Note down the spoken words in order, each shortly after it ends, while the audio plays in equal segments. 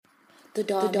All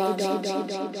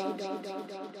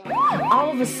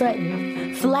of a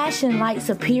sudden, flashing lights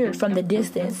appeared from the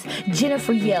distance.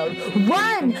 Jennifer yelled,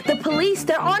 "Run! The police,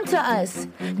 they're onto us!"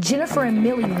 Jennifer and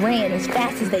Millie ran as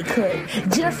fast as they could.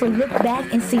 Jennifer looked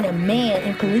back and seen a man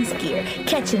in police gear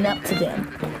catching up to them.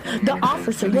 The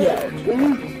officer yelled,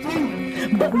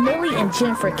 but Millie and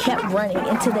Jennifer kept running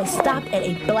until they stopped at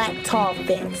a black tall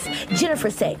fence. Jennifer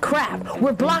said, "Crap,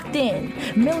 we're blocked in."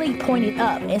 Millie pointed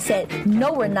up and said,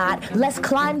 "No, we're not. Let's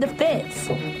climb the fence."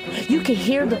 You could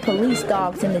hear the police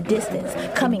dogs in the distance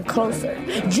coming closer.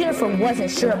 Jennifer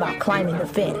wasn't sure about climbing the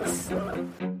fence.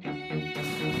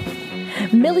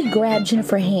 Millie grabbed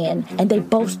Jennifer's hand and they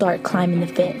both started climbing the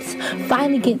fence.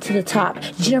 Finally getting to the top,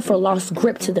 Jennifer lost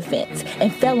grip to the fence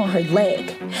and fell on her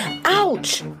leg.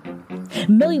 Ouch!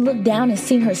 Millie looked down and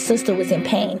seen her sister was in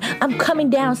pain. "I'm coming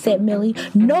down," said Millie.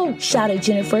 "No," shouted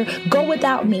Jennifer. "Go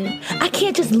without me. I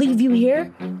can't just leave you here."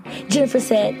 Jennifer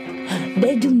said,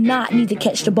 "They do not need to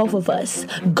catch the both of us.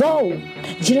 Go."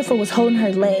 Jennifer was holding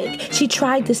her leg. She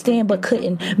tried to stand but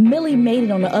couldn't. Millie made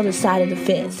it on the other side of the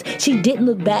fence. She didn't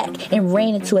look back and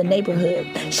ran into a neighborhood.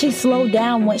 She slowed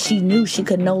down once she knew she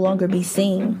could no longer be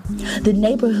seen. The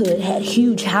neighborhood had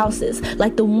huge houses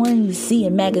like the one you see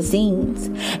in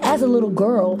magazines. As a little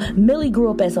girl, Millie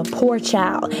grew up as a poor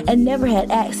child and never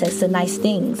had access to nice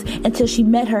things until she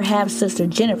met her half-sister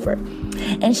Jennifer,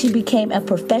 and she became a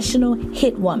professional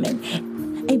hit woman.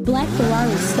 A black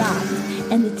Ferrari stopped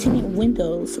and the tinted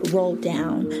windows rolled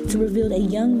down to reveal a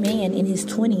young man in his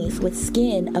 20s with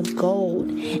skin of gold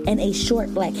and a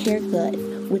short black haircut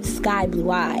with sky blue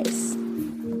eyes.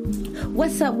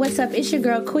 What's up? It's your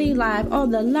girl Queen Live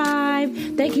on the live.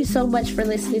 Thank you so much for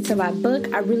listening to my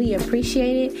book. I really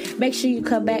appreciate it. Make sure you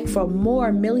come back for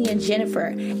more Millie and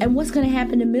Jennifer and what's going to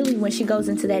happen to Millie when she goes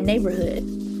into that neighborhood.